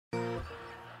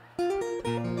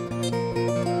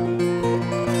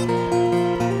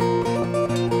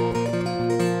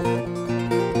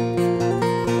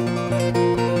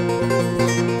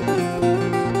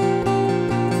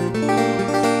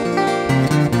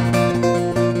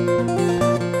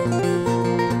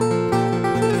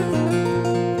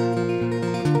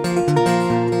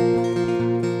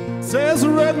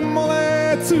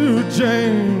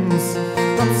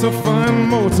a fine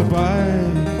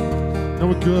motorbike.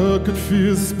 Now a girl could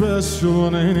feel special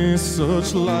on any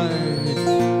such light.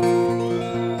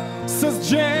 Says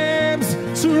James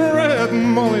to Red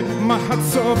Molly, my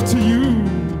hat's off to you.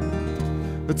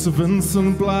 It's a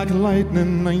Vincent Black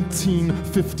Lightning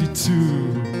 1952.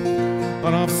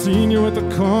 And I've seen you at the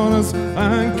corners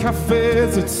and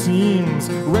cafes, it seems.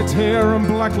 Red hair and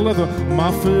black leather,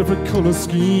 my favorite color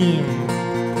scheme.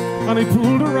 And he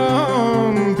pulled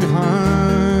around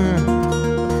behind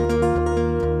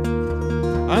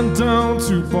and down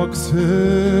to Box Hill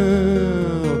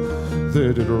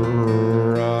they did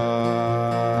ride.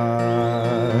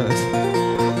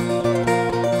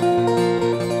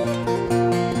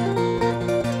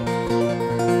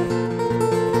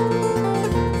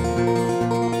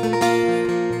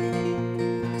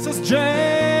 Says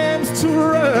James to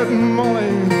Red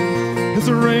Molly, here's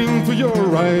a ring for your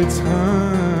right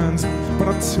hand, but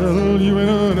I tell you in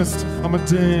earnest, I'm a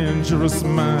dangerous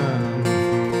man.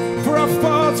 For I've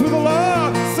fought with the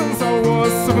law since I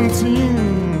was 17.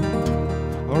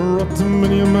 I robbed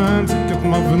many a man to get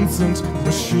my Vincent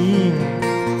machine.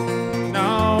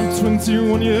 Now I'm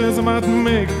 21 years, I might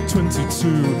make 22,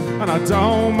 and I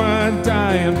don't mind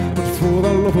dying, but for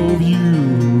the love of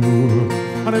you.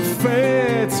 And if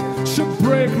fate should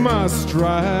break my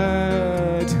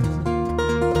stride,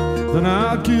 then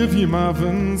I'll give you my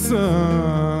Vincent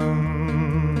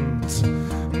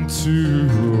to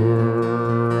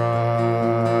ride.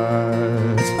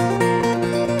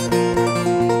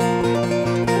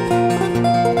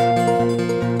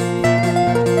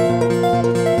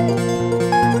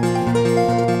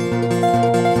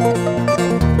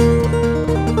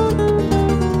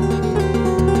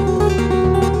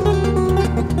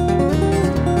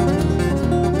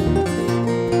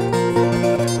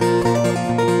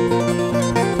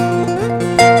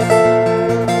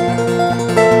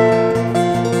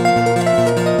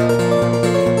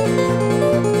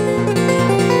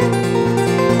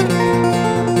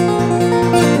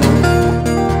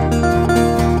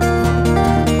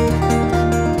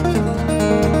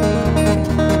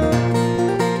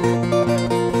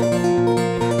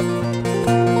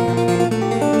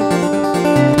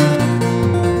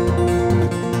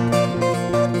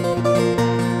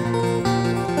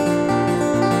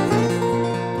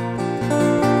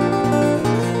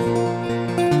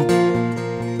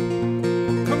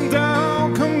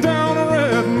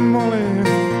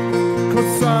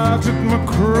 Sergeant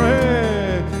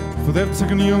McCrae, for they've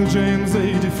taken young James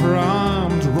 80 for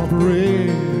armed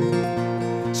robbery.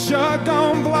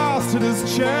 Shotgun blasted his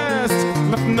chest,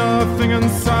 left nothing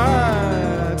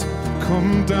inside.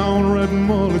 Come down Red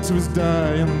Molly to his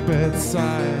dying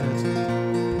bedside.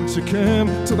 When she came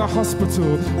to the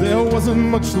hospital, there wasn't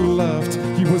much left.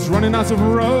 He was running out of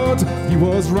road, he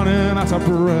was running out of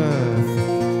breath.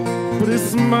 But he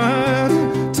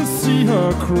smiled to see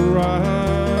her cry.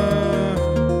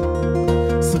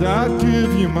 Said, I'll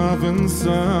give you my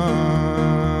Vincent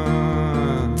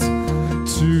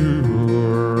to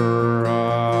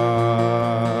ride.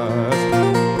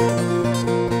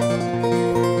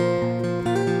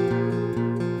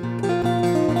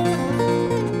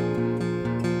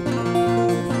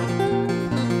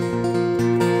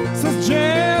 Says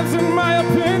James, in my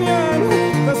opinion,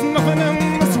 there's nothing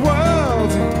in this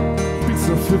world beats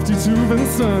a 52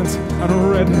 Vincent and a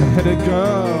red-headed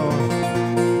girl.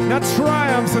 Now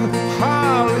triumphs and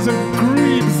highs and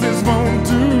grievances won't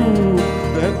do.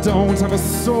 They don't have a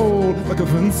soul like a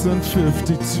Vincent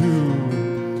 52.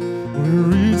 We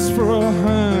reached for her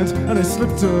hand and I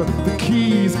slipped her the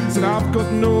keys. Said, I've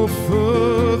got no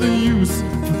further use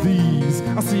for these.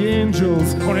 I see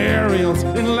angels on aerials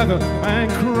in leather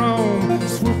and chrome,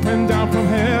 swooping down from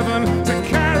heaven to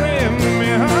carry me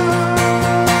home.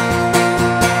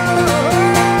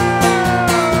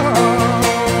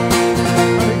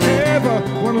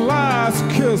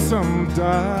 Some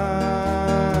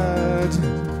died,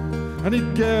 and he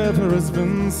gave her his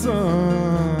Vincent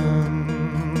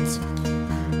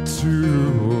to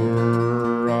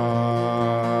ride.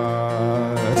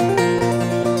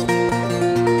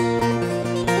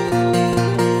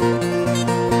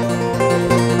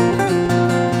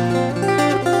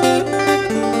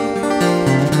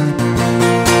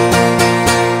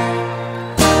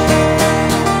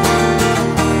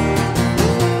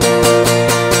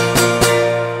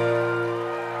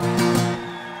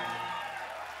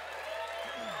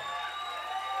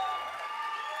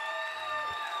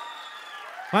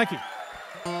 Thank you.